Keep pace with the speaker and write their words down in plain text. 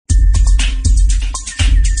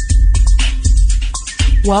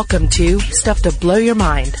Welcome to Stuff to Blow Your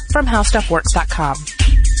Mind from HowStuffWorks.com.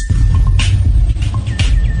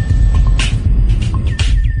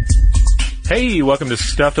 Hey, welcome to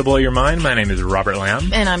Stuff to Blow Your Mind. My name is Robert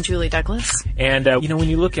Lamb. And I'm Julie Douglas. And, when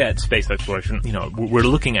you look at space exploration, we're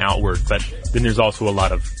looking outward, but then there's also a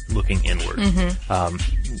lot of looking inward.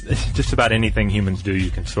 Just about anything humans do,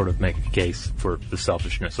 you can sort of make a case for the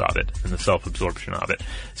selfishness of it and the self-absorption of it.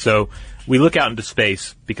 So we look out into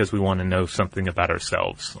space because we want to know something about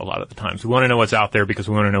ourselves a lot of the times. We want to know what's out there because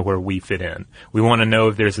we want to know where we fit in. We want to know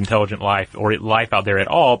if there's intelligent life or life out there at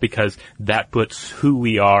all because that puts who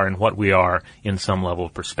we are and what we are in some level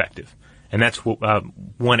of perspective. And that's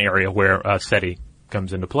one area where SETI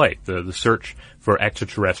comes into play, the search for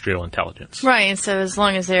extraterrestrial intelligence. Right, and so as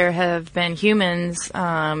long as there have been humans,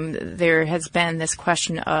 there has been this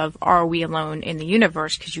question of, are we alone in the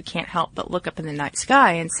universe? Because you can't help but look up in the night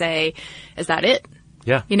sky and say, is that it?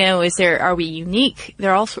 Yeah. Are we unique?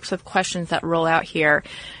 There are all sorts of questions that roll out here.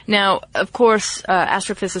 Now, of course,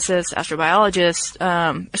 astrophysicists,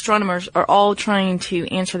 astrobiologists, astronomers are all trying to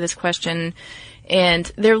answer this question.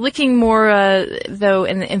 And they're looking more, though,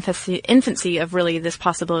 in the infancy of really this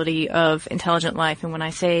possibility of intelligent life. And when I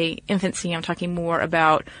say infancy, I'm talking more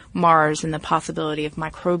about Mars and the possibility of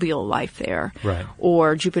microbial life there. Right.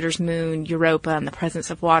 Or Jupiter's moon, Europa, and the presence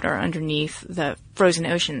of water underneath the frozen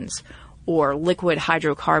oceans. Or liquid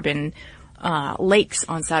hydrocarbon lakes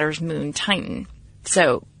on Saturn's moon, Titan.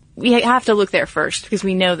 So we have to look there first because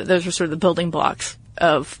we know that those are sort of the building blocks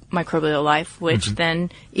of microbial life, which then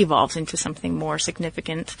evolves into something more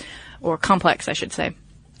significant or complex, I should say.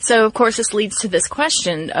 So, of course, this leads to this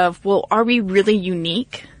question of, well, are we really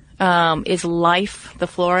unique? Is life, the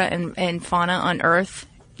flora and fauna on Earth,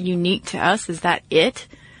 unique to us? Is that it?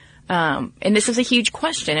 And this is a huge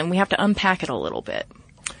question, and we have to unpack it a little bit.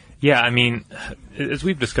 Yeah, as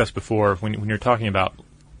we've discussed before, when you're talking about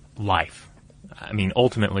life,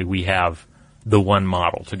 ultimately we have the one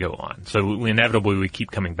model to go on. So inevitably we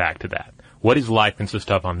keep coming back to that. What does life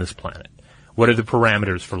consist of on this planet? What are the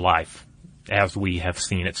parameters for life as we have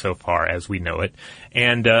seen it so far, as we know it?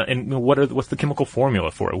 And what's the chemical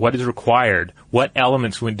formula for it? What is required? What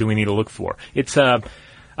elements do we need to look for? It's, I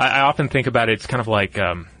often think about it, it's kind of like,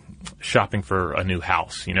 shopping for a new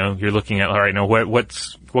house. You're looking at, all right, now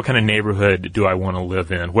what kind of neighborhood do I want to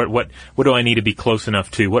live in? What do I need to be close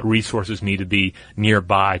enough to? What resources need to be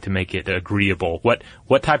nearby to make it agreeable? What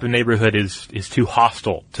type of neighborhood is too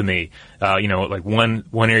hostile to me? Like one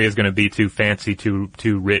area is going to be too fancy,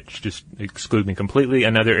 too rich, just exclude me completely.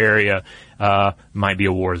 Another area, might be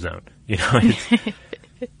a war zone.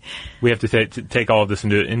 We have to take all of this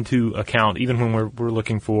into account, even when we're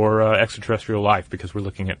looking for extraterrestrial life, because we're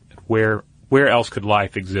looking at where else could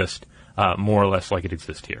life exist, more or less like it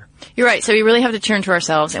exists here. You're right. So we really have to turn to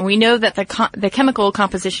ourselves, and we know that the chemical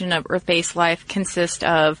composition of Earth-based life consists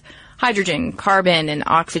of hydrogen, carbon, and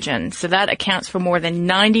oxygen. So that accounts for more than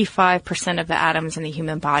 95% of the atoms in the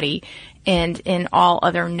human body and in all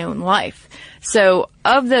other known life. So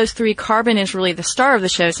of those three, carbon is really the star of the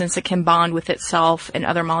show since it can bond with itself and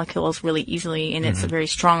other molecules really easily, and it's a very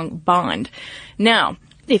strong bond. Now,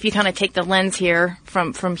 if you kind of take the lens here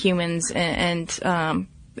from humans and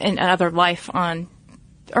other life on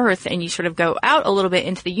Earth, and you sort of go out a little bit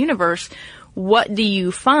into the universe, what do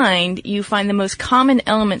you find? You find the most common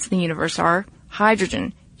elements in the universe are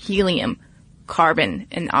hydrogen, helium, carbon,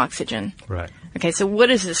 and oxygen. Right. Okay, so what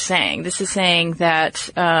is this saying? This is saying that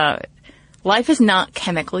life is not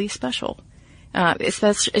chemically special,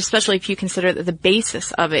 especially if you consider that the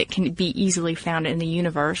basis of it can be easily found in the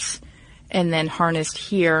universe and then harnessed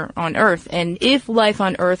here on Earth. And if life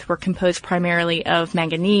on Earth were composed primarily of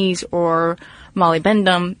manganese or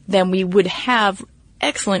molybdenum, then we would have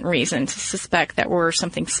excellent reason to suspect that we're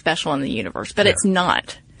something special in the universe, but it's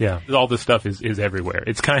not. Yeah, all this stuff is everywhere.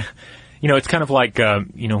 It's kind of, it's kind of like,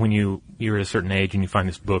 when you're at a certain age and you find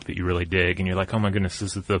this book that you really dig and you're like, oh my goodness,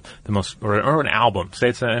 this is the most, or an album. Say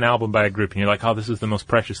it's an album by a group and you're like, oh, this is the most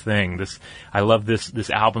precious thing. I love this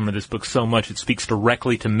album or this book so much. It speaks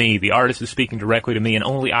directly to me. The artist is speaking directly to me, and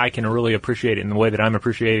only I can really appreciate it in the way that I'm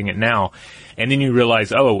appreciating it now. And then you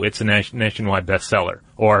realize, oh, it's a nationwide bestseller,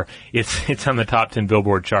 or it's on the top 10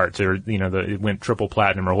 Billboard charts, or, it went triple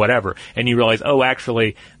platinum or whatever. And you realize, oh,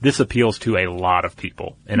 actually, this appeals to a lot of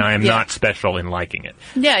people, and I am not special in liking it.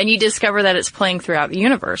 Yeah, and you discover that it's playing throughout the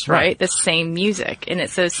universe, right? The same music. And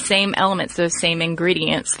it's those same elements, those same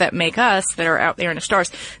ingredients that make us that are out there in the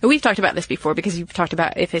stars. And we've talked about this before because you've talked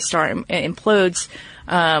about if a star implodes,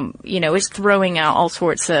 it's throwing out all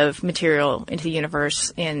sorts of material into the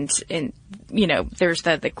universe, and there's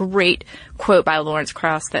the great quote by Lawrence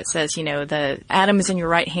Krauss that says, the atoms in your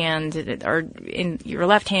right hand or in your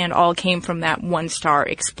left hand all came from that one star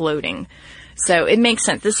exploding. So it makes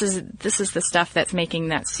sense. This is the stuff that's making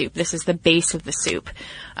that soup. This is the base of the soup.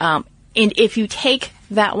 And if you take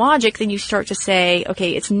that logic, then you start to say,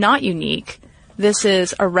 okay, it's not unique. This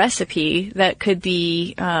is a recipe that could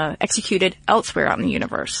be executed elsewhere out in the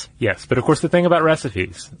universe. Yes, but of course the thing about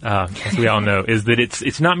recipes, as we all know, is that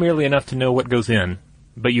it's not merely enough to know what goes in,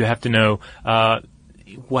 but you have to know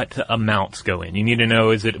what amounts go in. You need to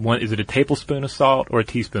know, is it a tablespoon of salt or a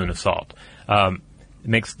teaspoon of salt? It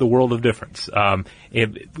makes the world of difference.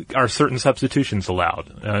 Are certain substitutions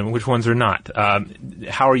allowed? Which ones are not?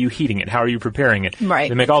 How are you heating it? How are you preparing it? Right.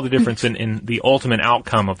 They make all the difference in the ultimate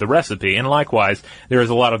outcome of the recipe. And likewise, there is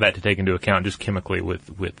a lot of that to take into account just chemically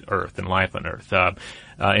with Earth and life on Earth.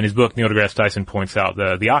 In his book, Neil deGrasse Tyson points out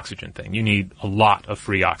the oxygen thing. You need a lot of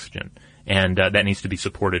free oxygen. And that needs to be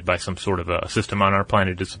supported by some sort of a system on our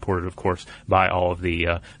planet. Is supported, of course, by all of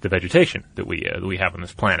the vegetation that we have on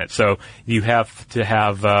this planet. So you have to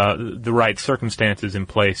have the right circumstances in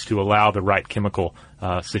place to allow the right chemical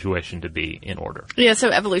situation to be in order. Yeah. So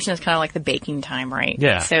evolution is kind of like the baking time, right?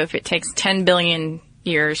 Yeah. So if it takes 10 billion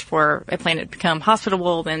years for a planet to become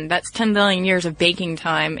hospitable, then that's 10 billion years of baking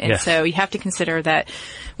time. And yes. So you have to consider that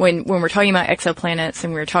when we're talking about exoplanets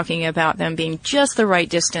and we're talking about them being just the right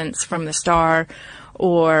distance from the star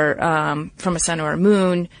or from a sun or a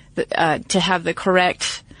moon, to have the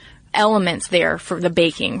correct elements there for the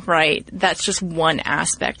baking, right? That's just one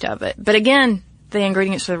aspect of it. But again, the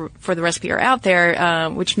ingredients for the recipe are out there,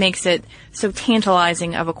 which makes it so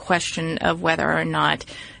tantalizing of a question of whether or not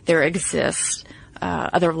there exists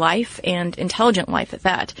other life and intelligent life at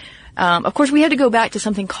that. Of course, we had to go back to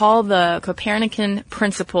something called the Copernican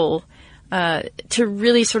principle to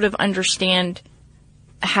really sort of understand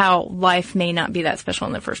how life may not be that special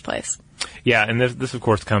in the first place. Yeah, and this of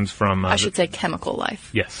course comes from... I should say chemical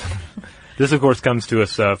life. Yes. This, of course, comes to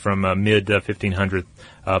us from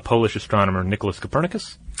mid-1500 Polish astronomer Nicholas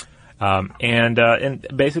Copernicus. And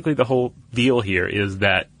basically the whole deal here is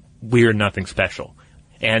that we're nothing special,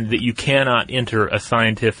 and that you cannot enter a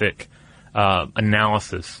scientific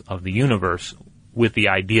analysis of the universe with the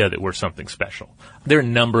idea that we're something special. There are a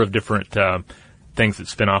number of different things that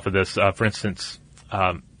spin off of this. For instance,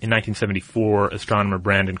 in 1974, astronomer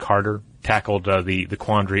Brandon Carter tackled the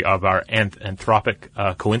quandary of our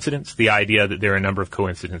anthropic coincidence, the idea that there are a number of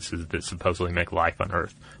coincidences that supposedly make life on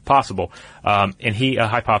Earth possible. And he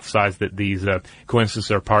hypothesized that these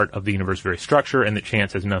coincidences are part of the universe's very structure and that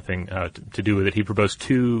chance has nothing to do with it. He proposed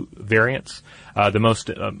two variants. The most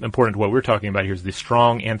important to what we're talking about here is the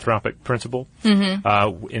strong anthropic principle.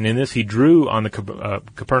 Mm-hmm. And in this, he drew on the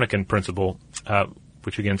Copernican principle,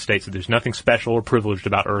 which again states that there's nothing special or privileged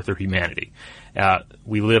about Earth or humanity.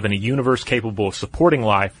 We live in a universe capable of supporting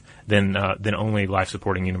life, then only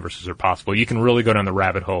life-supporting universes are possible. You can really go down the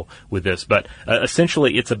rabbit hole with this, but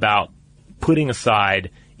essentially it's about putting aside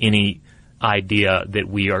any idea that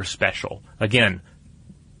we are special. Again,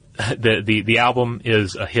 the album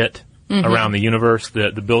is a hit around the universe.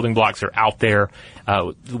 The building blocks are out there.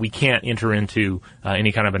 We can't enter into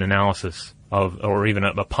any kind of an analysis of, or even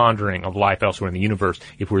a pondering of life elsewhere in the universe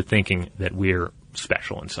if we're thinking that we're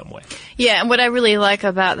special in some way. Yeah, and what I really like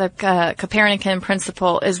about the Copernican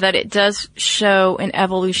principle is that it does show an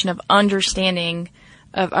evolution of understanding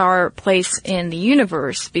of our place in the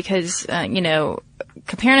universe, because,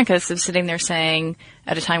 Copernicus is sitting there saying,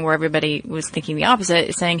 at a time where everybody was thinking the opposite,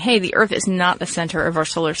 is saying, hey, the Earth is not the center of our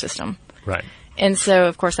solar system. Right. And so,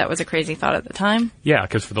 of course, that was a crazy thought at the time. Yeah,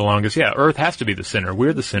 because for the longest, Earth has to be the center.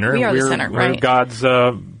 We're the center. We are the center, right. We're God's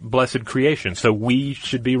blessed creation, so we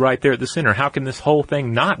should be right there at the center. How can this whole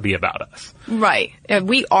thing not be about us? Right.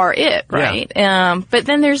 We are it, right? Yeah. But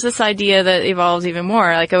then there's this idea that evolves even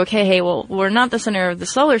more. Like, okay, hey, well, we're not the center of the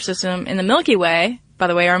solar system. In the Milky Way, by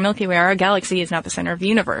the way, our Milky Way, our galaxy, is not the center of the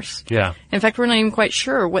universe. Yeah. In fact, we're not even quite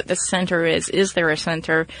sure what the center is. Is there a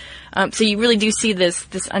center? So you really do see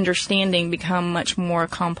this understanding become much more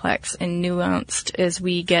complex and nuanced as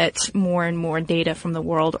we get more and more data from the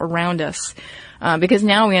world around us. Because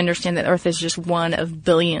now we understand that Earth is just one of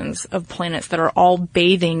billions of planets that are all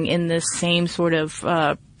bathing in this same sort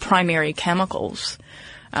of primary chemicals.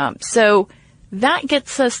 So that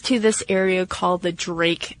gets us to this area called the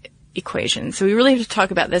Drake equation. So we really have to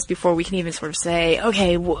talk about this before we can even sort of say,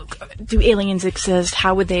 okay, well, do aliens exist?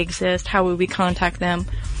 How would they exist? How would we contact them?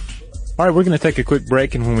 All right, we're going to take a quick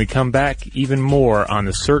break, and when we come back, even more on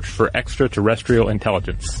the search for extraterrestrial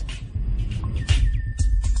intelligence.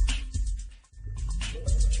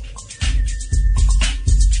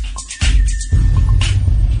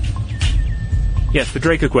 Yes, the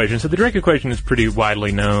Drake equation. So the Drake equation is pretty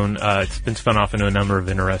widely known. It's been spun off into a number of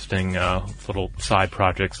interesting little side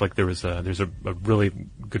projects. Like there's a really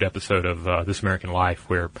good episode of This American Life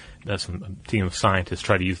where some team of scientists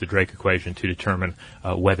try to use the Drake equation to determine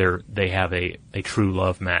whether they have a true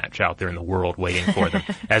love match out there in the world waiting for them,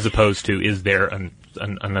 as opposed to is there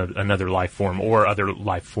another life form or other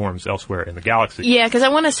life forms elsewhere in the galaxy. Yeah, because I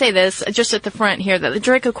want to say this just at the front here, that the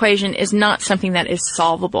Drake equation is not something that is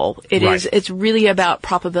solvable. It's really about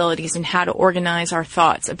probabilities and how to organize our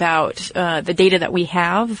thoughts about the data that we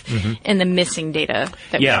have and the missing data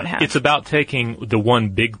that we don't have. It's about taking the one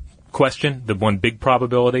big question, the one big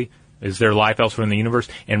probability, is there life elsewhere in the universe,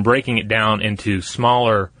 and breaking it down into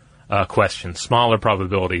smaller questions, smaller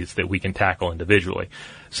probabilities that we can tackle individually.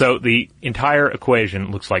 So the entire equation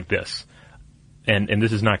looks like this. And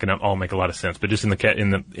this is not going to all make a lot of sense, but just in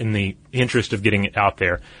the interest of getting it out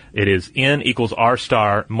there, it is n equals r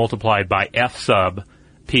star multiplied by f sub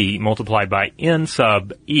p multiplied by n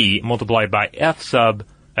sub e multiplied by f sub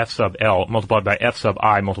l multiplied by f sub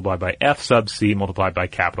I multiplied by f sub c multiplied by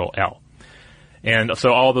capital L. And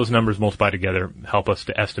so all those numbers multiplied together help us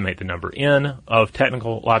to estimate the number n of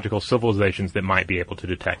technological civilizations that might be able to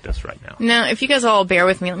detect us right now. Now, if you guys all bear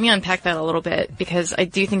with me, let me unpack that a little bit, because I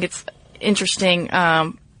do think it's interesting.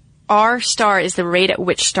 R star is the rate at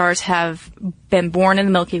which stars have been born in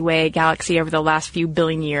the Milky Way galaxy over the last few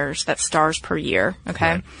billion years. That's stars per year,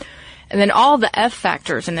 okay? Right. And then all the F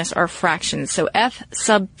factors in this are fractions. So F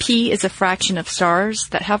sub P is a fraction of stars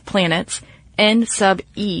that have planets. N sub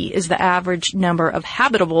E is the average number of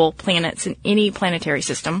habitable planets in any planetary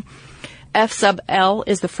system. F sub L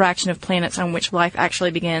is the fraction of planets on which life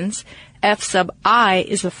actually begins. F sub I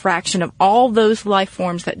is the fraction of all those life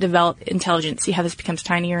forms that develop intelligence. See how this becomes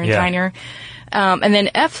tinier and tinier? And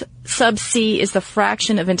then F sub C is the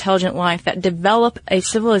fraction of intelligent life that develop a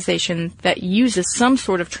civilization that uses some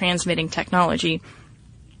sort of transmitting technology.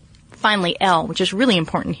 Finally, L, which is really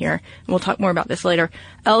important here, and we'll talk more about this later.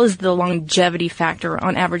 L is the longevity factor.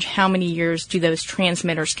 On average, how many years do those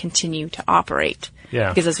transmitters continue to operate? Yeah.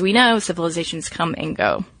 Because as we know, civilizations come and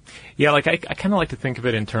go. Yeah, like I kind of like to think of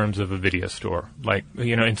it in terms of a video store. Like,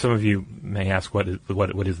 you know, and some of you may ask, what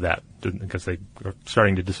is that? Because they are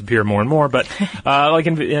starting to disappear more and more. But like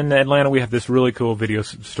in Atlanta, we have this really cool video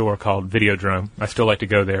store called Videodrome. I still like to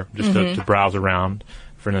go there just to browse around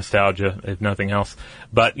for nostalgia, if nothing else.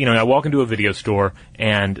 But, you know, I walk into a video store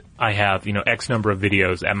and I have, you know, X number of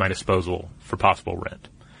videos at my disposal for possible rent.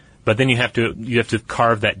 But then you have to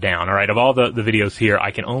carve that down. All right, of all the videos here,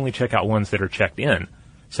 I can only check out ones that are checked in.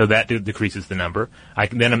 So that decreases the number.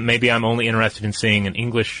 Then maybe I'm only interested in seeing an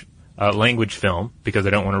English language film because I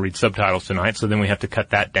don't want to read subtitles tonight. So then we have to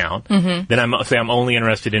cut that down. Then I'm only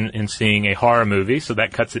interested in seeing a horror movie, so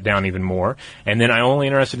that cuts it down even more. And then I'm only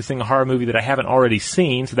interested in seeing a horror movie that I haven't already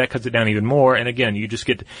seen, so that cuts it down even more. And again, you just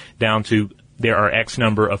get down to there are X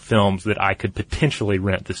number of films that I could potentially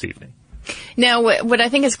rent this evening. Now, what I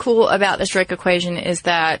think is cool about this Drake equation is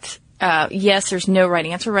that yes, there's no right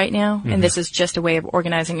answer right now, and this is just a way of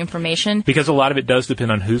organizing information. Because a lot of it does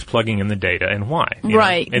depend on who's plugging in the data and why.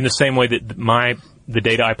 Right. In the same way that the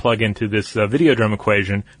data I plug into this Videodrome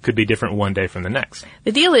equation could be different one day from the next.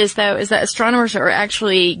 The deal is, though, is that astronomers are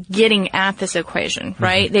actually getting at this equation,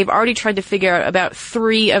 right? They've already tried to figure out about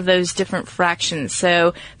 3 of those different fractions.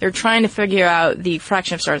 So they're trying to figure out the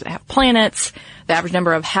fraction of stars that have planets, the average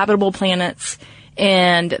number of habitable planets,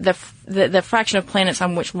 and the fraction of planets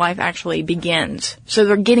on which life actually begins. So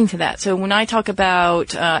they're getting to that. So when I talk about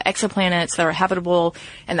exoplanets that are habitable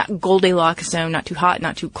and that Goldilocks zone, not too hot,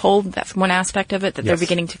 not too cold, that's one aspect of it that they're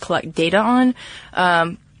beginning to collect data on.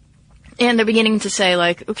 And they're beginning to say,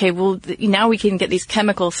 like, okay, well, now we can get these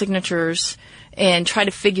chemical signatures and try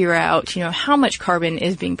to figure out, you know, how much carbon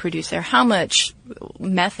is being produced there, how much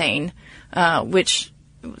methane, which,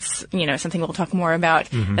 you know, something we'll talk more about.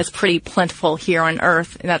 That's pretty plentiful here on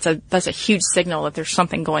Earth. And that's a huge signal that there's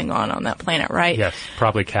something going on that planet, right? Yes,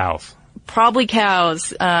 probably cows. Probably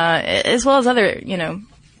cows, as well as other, you know,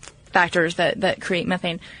 factors that create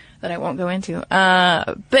methane that I won't go into.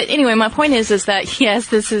 But anyway, my point is that yes,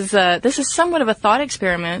 this is somewhat of a thought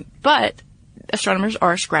experiment, but astronomers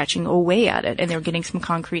are scratching away at it, and they're getting some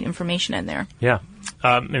concrete information in there. Yeah,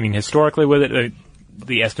 I mean, historically with it.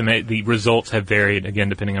 The results have varied, again,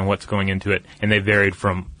 depending on what's going into it, and they varied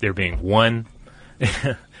from there being one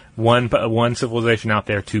one civilization out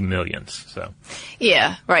there to millions. So,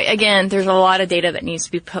 yeah, right. Again, there's a lot of data that needs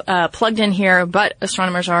to be plugged in here, but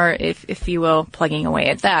astronomers are, if you will, plugging away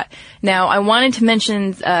at that. Now, I wanted to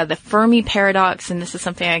mention the Fermi paradox, and this is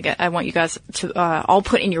something I want you guys to all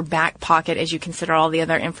put in your back pocket as you consider all the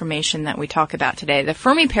other information that we talk about today. The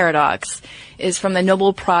Fermi paradox is from the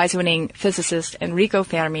Nobel Prize-winning physicist Enrico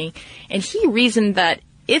Fermi, and he reasoned that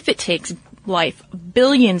if it takes life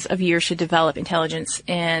billions of years to develop intelligence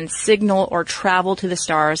and signal or travel to the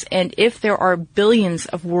stars, and if there are billions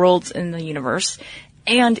of worlds in the universe,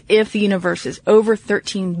 and if the universe is over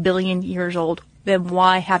 13 billion years old, then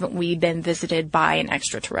why haven't we been visited by an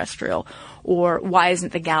extraterrestrial? Or why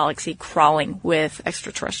isn't the galaxy crawling with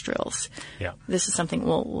extraterrestrials? Yeah. This is something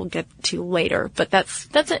we'll get to later, but that's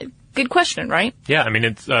a good question, right? Yeah, I mean,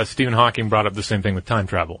 it's Stephen Hawking brought up the same thing with time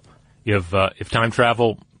travel. If time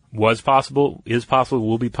travel was possible, is possible,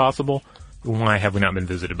 will be possible, why have we not been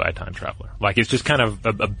visited by a time traveler? Like, it's just kind of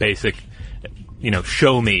a basic,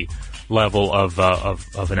 show me level of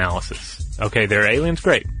analysis. Okay, there are aliens,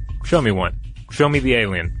 great. Show me one. Show me the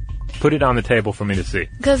alien. Put it on the table for me to see.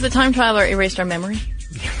 Because the time traveler erased our memory.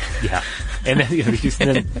 Yeah, and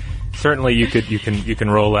then, certainly you can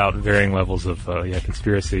roll out varying levels of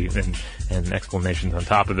conspiracy and explanations on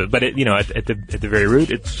top of it. But at the very root,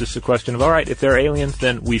 it's just a question of, all right, if they're aliens,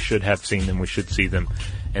 then we should have seen them, we should see them,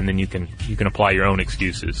 and then you can apply your own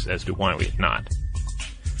excuses as to why we've not.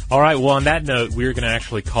 All right, well, on that note, we're going to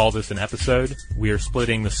actually call this an episode. We are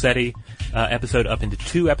splitting the SETI episode up into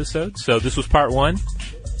 2 episodes. So this was part 1.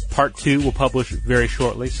 Part 2 will publish very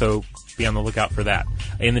shortly, so be on the lookout for that.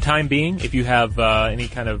 In the time being, if you have any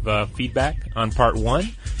kind of feedback on part 1,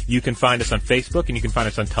 you can find us on Facebook and you can find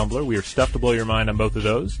us on Tumblr. We are Stuff to Blow Your Mind on both of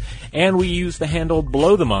those. And we use the handle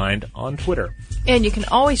Blow the Mind on Twitter. And you can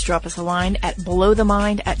always drop us a line at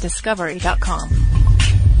blowthemind@discovery.com.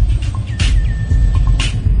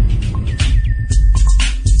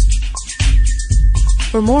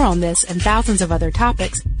 For more on this and thousands of other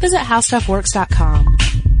topics, visit howstuffworks.com.